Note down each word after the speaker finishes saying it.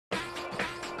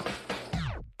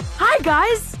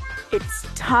guys! It's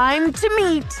time to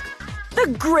meet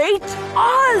the Great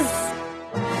Oz!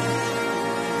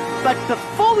 But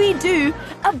before we do,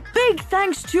 a big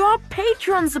thanks to our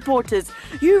Patreon supporters.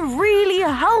 You really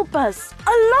help us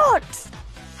a lot.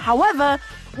 However,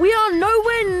 we are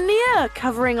nowhere near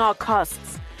covering our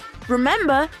costs.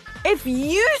 Remember, if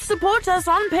you support us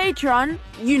on Patreon,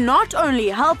 you not only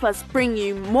help us bring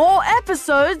you more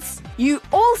episodes, you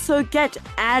also get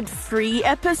ad-free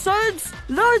episodes,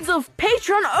 loads of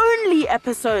Patreon-only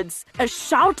episodes, a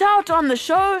shout-out on the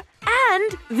show,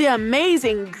 and the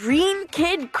amazing Green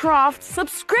Kid Craft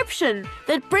subscription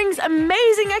that brings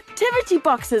amazing activity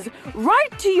boxes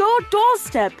right to your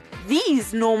doorstep.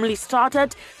 These normally start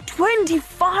at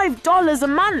 $25 a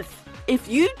month. If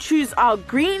you choose our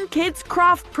Green Kids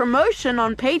Craft promotion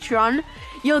on Patreon,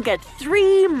 you'll get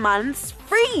 3 months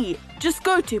free. Just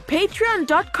go to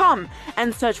patreon.com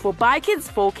and search for By Kids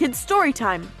for Kids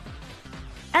Storytime.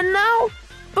 And now,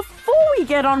 before we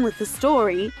get on with the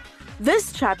story,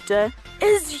 this chapter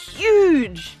is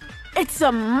huge. It's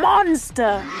a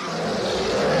monster.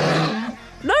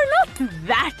 No, not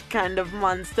that kind of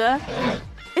monster.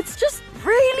 It's just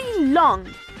really long.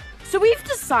 So we've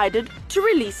decided to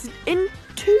release it in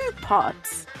 2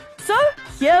 parts. So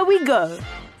here we go.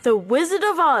 The Wizard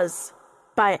of Oz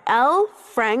by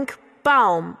L.Frank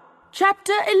Baum.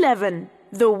 Chapter 11.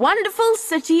 The Wonderful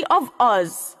City of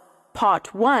Oz.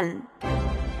 Part 1.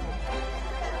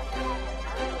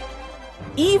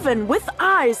 Even with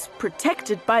eyes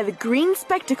protected by the green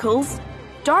spectacles,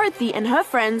 Dorothy and her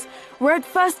friends were at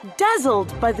first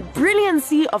dazzled by the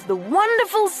brilliancy of the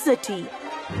wonderful city.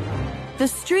 The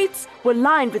streets were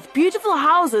lined with beautiful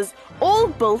houses, all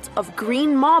built of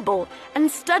green marble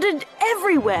and studded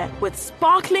everywhere with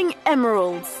sparkling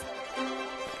emeralds.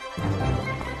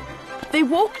 They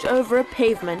walked over a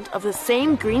pavement of the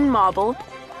same green marble,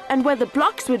 and where the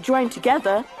blocks were joined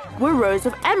together were rows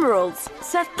of emeralds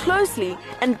set closely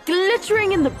and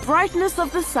glittering in the brightness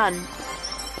of the sun.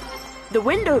 The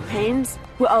window panes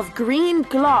were of green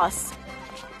glass.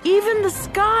 Even the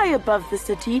sky above the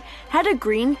city had a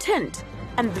green tint,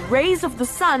 and the rays of the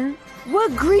sun were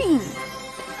green.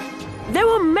 There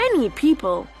were many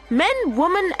people, men,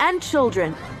 women, and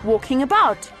children, walking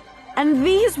about, and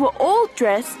these were all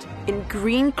dressed in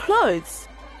green clothes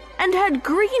and had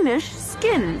greenish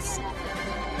skins.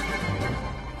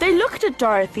 They looked at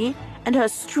Dorothy and her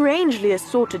strangely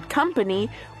assorted company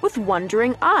with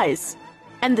wondering eyes,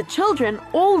 and the children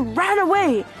all ran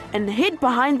away and hid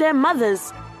behind their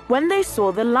mothers when they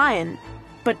saw the lion,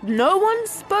 but no one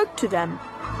spoke to them.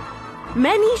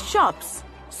 Many shops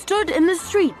stood in the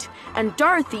street, and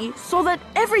Dorothy saw that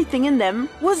everything in them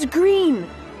was green.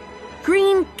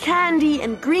 Green candy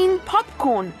and green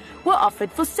popcorn were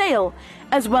offered for sale,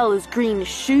 as well as green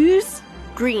shoes,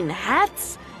 green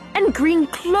hats, and green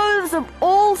clothes of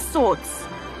all sorts.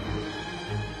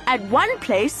 At one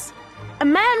place, a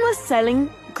man was selling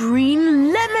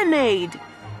green lemonade,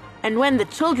 and when the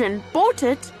children bought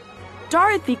it,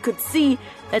 Dorothy could see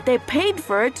that they paid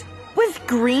for it with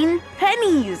green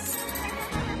pennies.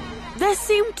 There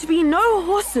seemed to be no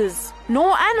horses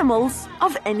nor animals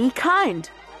of any kind.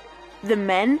 The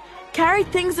men carried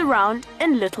things around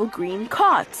in little green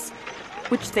carts,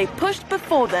 which they pushed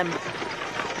before them.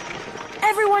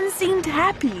 Everyone seemed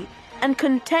happy and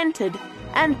contented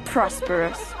and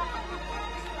prosperous.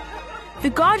 The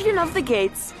guardian of the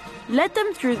gates led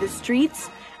them through the streets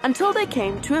until they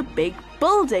came to a big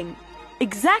building,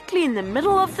 exactly in the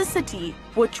middle of the city,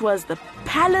 which was the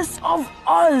Palace of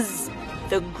Oz,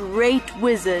 the Great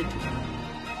Wizard.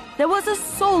 There was a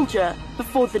soldier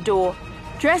before the door,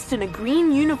 dressed in a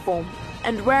green uniform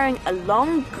and wearing a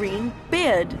long green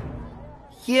beard.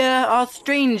 "Here are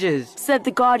strangers," said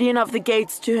the guardian of the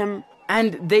gates to him,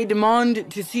 "and they demand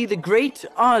to see the Great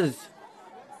Oz."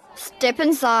 "Step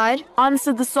inside,"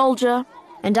 answered the soldier,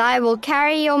 "and I will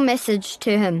carry your message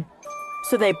to him."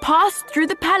 So they passed through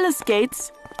the palace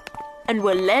gates and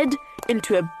were led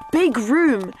into a big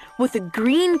room with a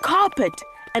green carpet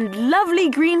and lovely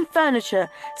green furniture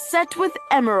set with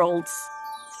emeralds.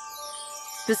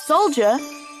 The soldier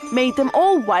made them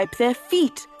all wipe their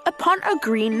feet upon a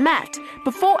green mat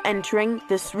before entering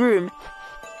this room.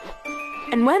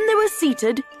 And when they were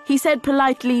seated, he said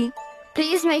politely,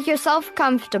 "Please make yourself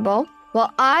comfortable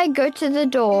while I go to the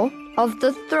door of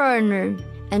the throne room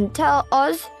and tell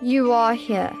Oz you are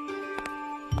here."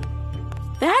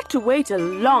 They had to wait a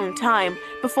long time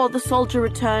before the soldier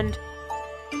returned.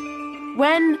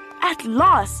 When, at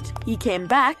last, he came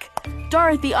back,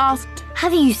 Dorothy asked,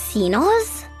 "Have you seen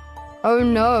Oz?" "Oh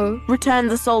no,"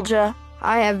 returned the soldier.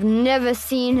 "I have never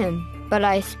seen him." but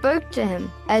I spoke to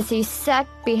him as he sat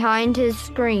behind his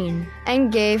screen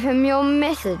and gave him your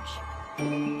message.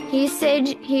 He said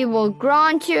he will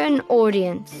grant you an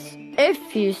audience,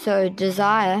 if you so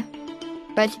desire,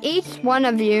 but each one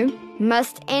of you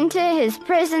must enter his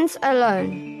presence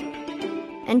alone,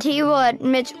 and he will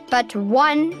admit but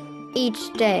one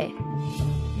each day.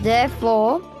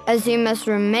 Therefore, as you must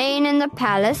remain in the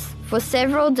palace for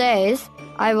several days,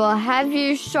 I will have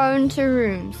you shown to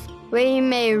rooms where you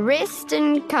may rest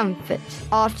in comfort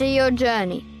after your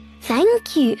journey.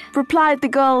 Thank you, replied the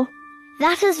girl.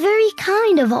 That is very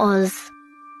kind of Oz.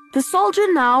 The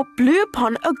soldier now blew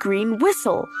upon a green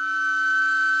whistle.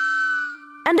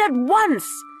 And at once,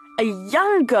 a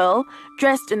young girl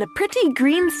dressed in a pretty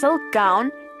green silk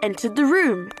gown entered the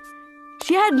room.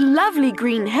 She had lovely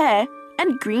green hair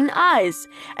and green eyes,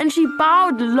 and she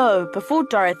bowed low before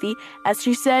Dorothy as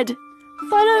she said,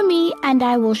 "Follow me and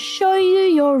I will show you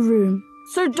your room."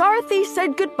 So Dorothy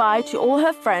said goodbye to all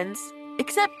her friends,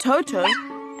 except Toto,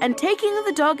 and taking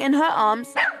the dog in her arms,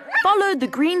 followed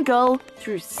the green girl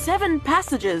through 7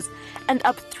 passages and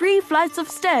up 3 flights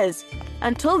of stairs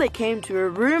until they came to a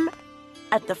room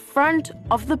at the front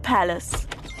of the palace.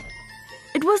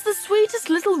 It was the sweetest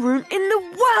little room in the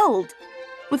world,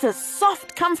 with a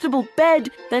soft, comfortable bed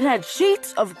that had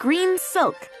sheets of green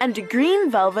silk and a green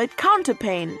velvet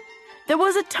counterpane. There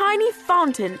was a tiny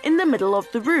fountain in the middle of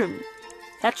the room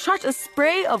that shot a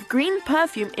spray of green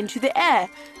perfume into the air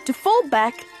to fall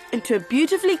back into a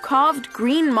beautifully carved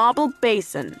green marble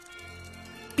basin.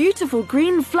 Beautiful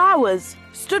green flowers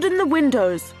stood in the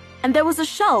windows, and there was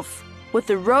a shelf with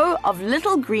a row of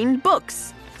little green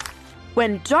books.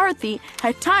 When Dorothy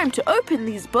had time to open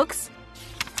these books,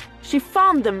 she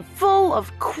found them full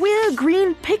of queer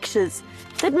green pictures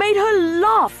that made her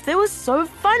laugh. They were so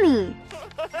funny.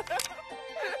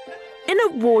 In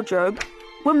a wardrobe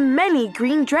were many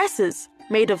green dresses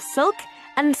made of silk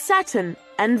and satin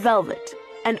and velvet,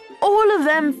 and all of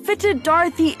them fitted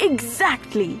Dorothy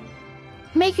exactly.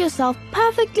 "Make yourself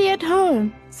perfectly at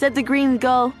home," said the green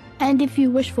girl. "and if you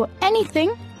wish for anything,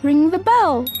 ring the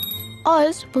bell.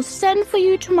 Oz will send for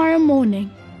you tomorrow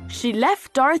morning." She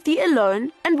left Dorothy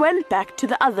alone and went back to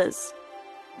the others.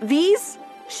 These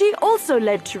she also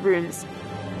led to rooms,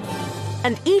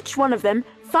 and each one of them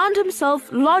found himself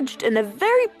lodged in a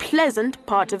very pleasant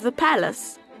part of the palace.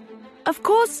 Of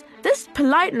course, this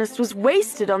politeness was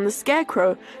wasted on the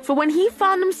Scarecrow, for when he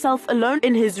found himself alone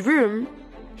in his room,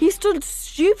 he stood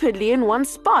stupidly in one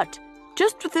spot,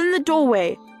 just within the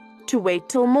doorway, to wait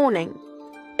till morning.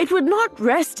 It would not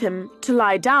rest him to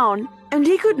lie down, and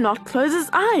he could not close his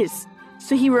eyes,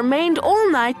 so he remained all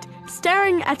night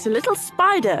staring at a little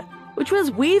spider which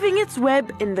was weaving its web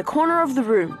in the corner of the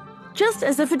room, just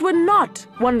as if it were not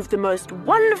one of the most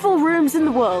wonderful rooms in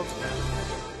the world.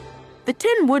 The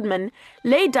Tin Woodman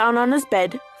lay down on his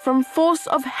bed from force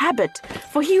of habit,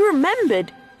 for he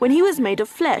remembered when he was made of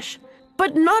flesh.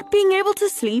 But not being able to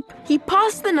sleep, he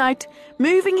passed the night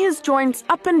moving his joints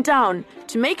up and down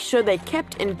to make sure they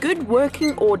kept in good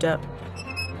working order.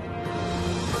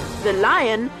 The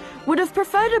Lion would have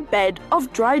preferred a bed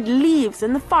of dried leaves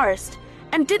in the forest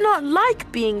and did not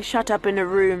like being shut up in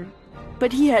a room,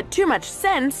 but he had too much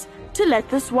sense to let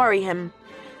this worry him.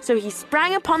 So he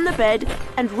sprang upon the bed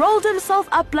and rolled himself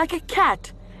up like a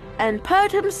cat and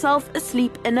purred himself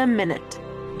asleep in a minute.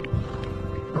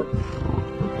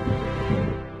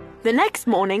 The next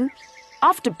morning,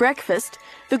 after breakfast,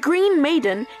 the Green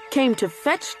Maiden came to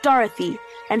fetch Dorothy,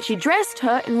 and she dressed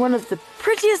her in one of the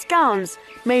prettiest gowns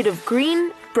made of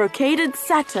green brocaded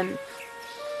satin.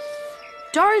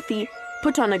 Dorothy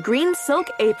put on a green silk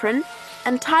apron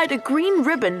and tied a green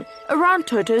ribbon around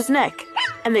Toto's neck,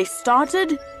 and they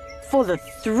started for the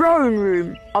throne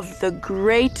room of the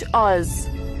Great Oz.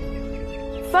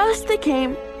 First they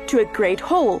came to a great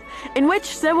hall, in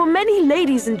which there were many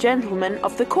ladies and gentlemen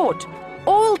of the court,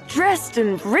 all dressed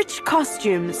in rich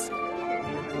costumes.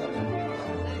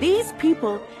 These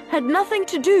people had nothing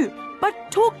to do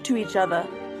but talk to each other,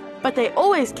 but they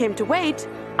always came to wait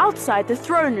outside the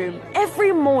throne room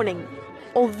every morning,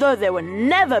 although they were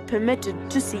never permitted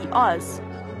to see Oz.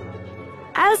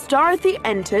 As Dorothy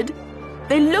entered,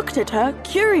 they looked at her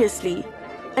curiously,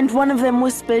 and one of them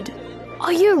whispered,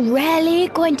 "Are you really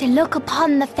going to look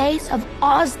upon the face of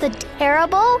Oz the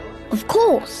Terrible?" "Of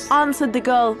course," answered the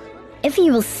girl. "If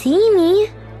he will see me."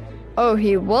 "Oh,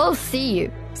 he will see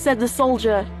you," said the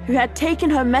soldier who had taken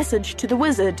her message to the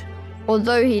wizard.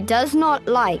 "although he does not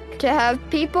like to have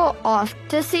people ask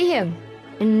to see him.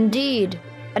 Indeed,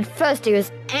 at first he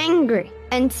was angry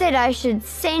and said I should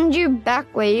send you back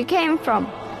where you came from.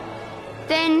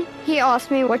 Then he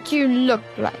asked me what you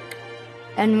looked like.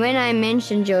 And when I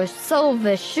mentioned your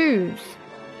silver shoes,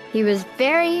 he was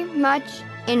very much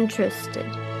interested.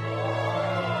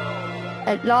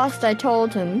 At last I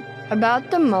told him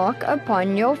about the mark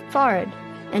upon your forehead,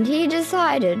 and he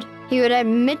decided he would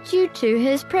admit you to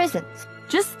his presence.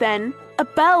 Just then, a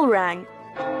bell rang,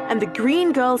 and the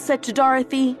green girl said to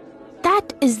Dorothy,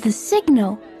 That is the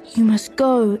signal. You must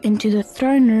go into the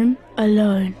throne room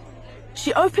alone.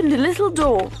 She opened a little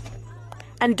door,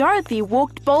 and Dorothy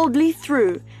walked boldly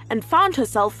through and found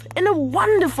herself in a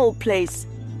wonderful place.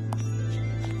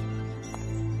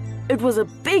 It was a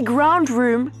big round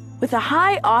room with a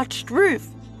high arched roof,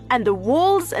 and the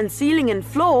walls and ceiling and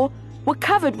floor were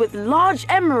covered with large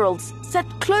emeralds set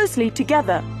closely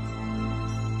together.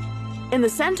 In the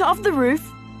center of the roof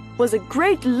was a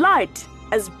great light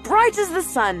as bright as the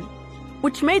sun,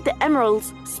 which made the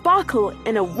emeralds sparkle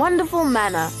in a wonderful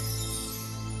manner.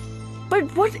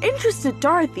 But what interested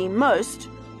Dorothy most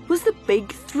was the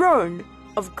big throne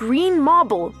of green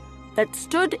marble that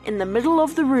stood in the middle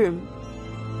of the room.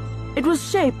 It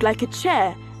was shaped like a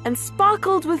chair and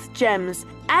sparkled with gems,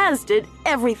 as did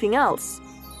everything else.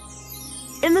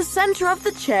 In the center of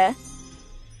the chair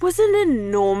was an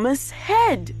enormous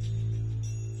head,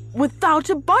 without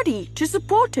a body to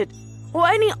support it, or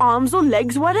any arms or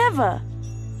legs whatever.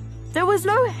 There was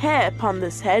no hair upon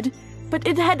this head, but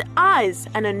it had eyes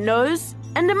and a nose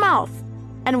and a mouth,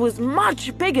 and was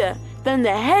much bigger than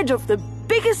the head of the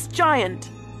biggest giant.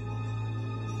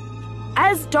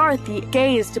 As Dorothy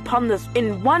gazed upon this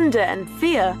in wonder and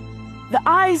fear, the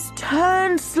eyes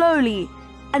turned slowly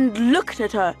and looked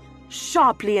at her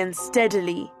sharply and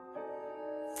steadily.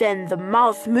 Then the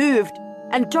mouth moved,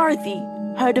 and Dorothy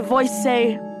heard a voice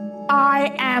say,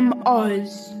 I am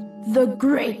Oz, the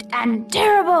great and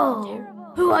terrible.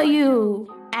 Who are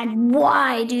you, and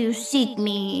why do you seek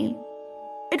me?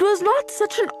 It was not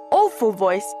such an awful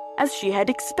voice as she had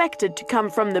expected to come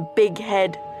from the big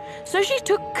head, so she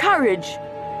took courage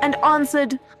and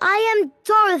answered, I am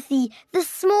Dorothy, the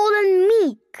small and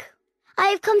meek. I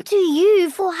have come to you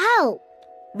for help.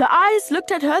 The eyes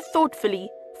looked at her thoughtfully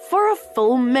for a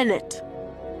full minute.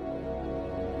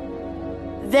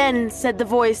 Then said the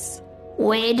voice,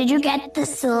 Where did you get the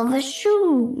silver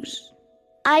shoes?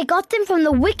 I got them from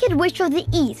the Wicked Witch of the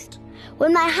East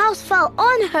when my house fell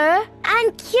on her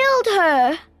and killed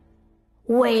her.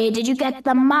 Where did you get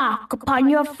the mark upon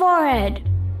your forehead?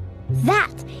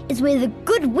 That is where the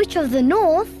Good Witch of the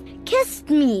North kissed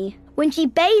me when she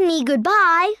bade me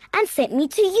goodbye and sent me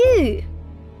to you.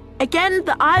 Again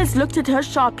the eyes looked at her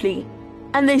sharply,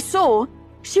 and they saw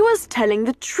she was telling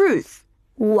the truth.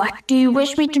 What do you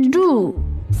wish me to do?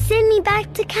 Send me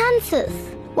back to Kansas,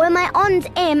 where my Aunt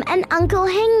Em and Uncle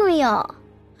Henry are.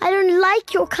 I don't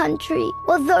like your country,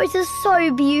 although it is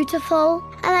so beautiful,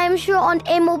 and I am sure Aunt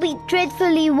Em will be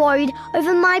dreadfully worried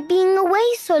over my being away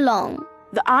so long.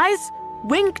 The eyes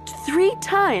winked 3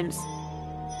 times,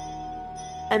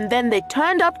 and then they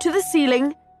turned up to the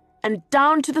ceiling and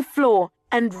down to the floor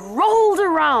and rolled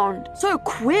around so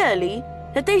queerly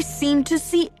that they seemed to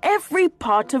see every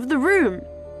part of the room.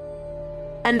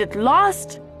 And at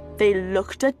last, they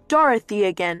looked at Dorothy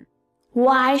again.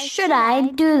 Why should I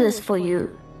do this for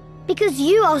you? Because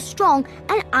you are strong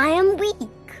and I am weak.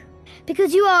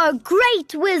 Because you are a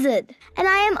great wizard and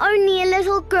I am only a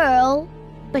little girl.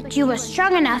 But you were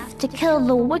strong enough to kill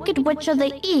the Wicked Witch of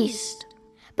the East.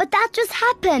 But that just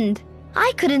happened.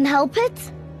 I couldn't help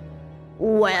it.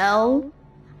 Well,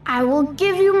 I will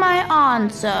give you my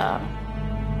answer.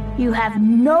 You have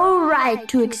no right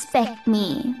to expect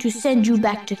me to send you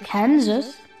back to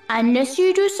Kansas unless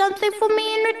you do something for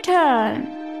me in return.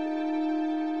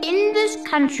 In this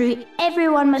country,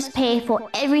 everyone must pay for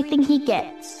everything he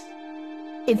gets.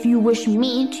 If you wish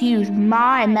me to use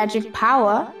my magic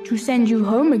power to send you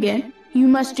home again, you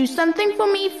must do something for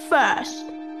me first.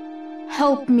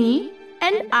 Help me,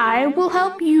 and I will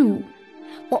help you.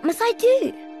 What must I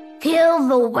do? Kill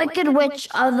the Wicked Witch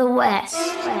of the West.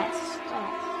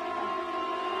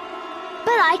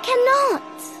 But I cannot.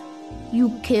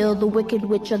 You kill the Wicked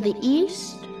Witch of the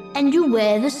East, and you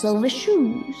wear the silver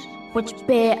shoes, which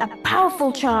bear a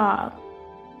powerful charm.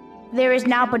 There is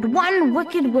now but one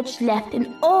Wicked Witch left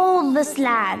in all this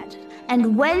land,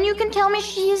 and when you can tell me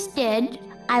she is dead,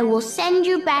 I will send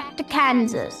you back to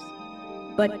Kansas.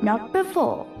 But not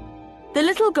before. The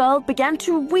little girl began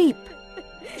to weep.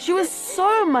 She was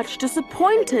so much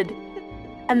disappointed,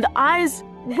 and the eyes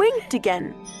winked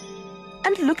again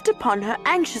and looked upon her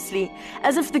anxiously,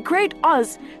 as if the great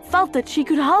Oz felt that she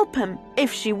could help him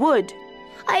if she would.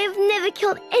 I have never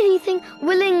killed anything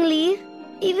willingly,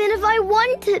 even if I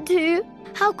wanted to.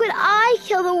 How could I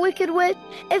kill the Wicked Witch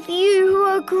if you, who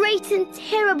are great and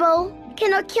terrible,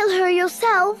 cannot kill her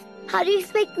yourself, how do you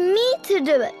expect me to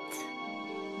do it?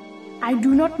 I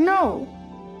do not know,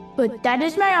 but that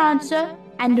is my answer,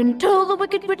 and until the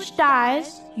Wicked Witch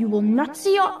dies, you will not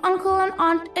see your uncle and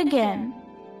aunt again.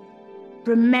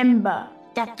 Remember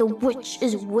that the witch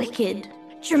is wicked,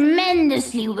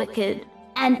 tremendously wicked,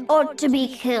 and ought to be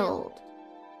killed.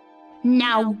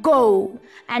 Now go,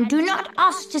 and do not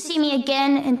ask to see me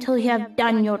again until you have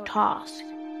done your task.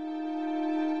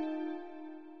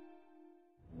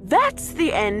 That's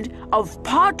the end of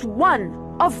part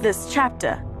 1 of this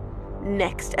chapter.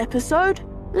 Next episode,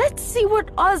 let's see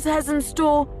what Oz has in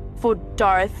store for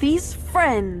Dorothy's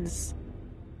friends.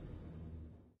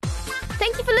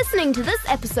 Thank you for listening to this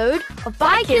episode of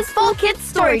By Kids for Kids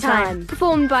Storytime,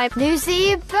 performed by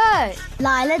Lucy Bird,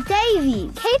 Lila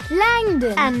Davies, Kate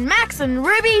Langdon, And Max and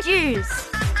Ruby Jews.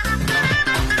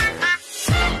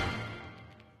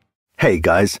 Hey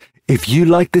guys, if you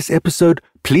like this episode,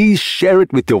 please share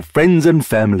it with your friends and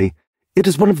family. It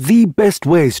is one of the best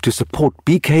ways to support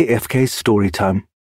BKFK Storytime.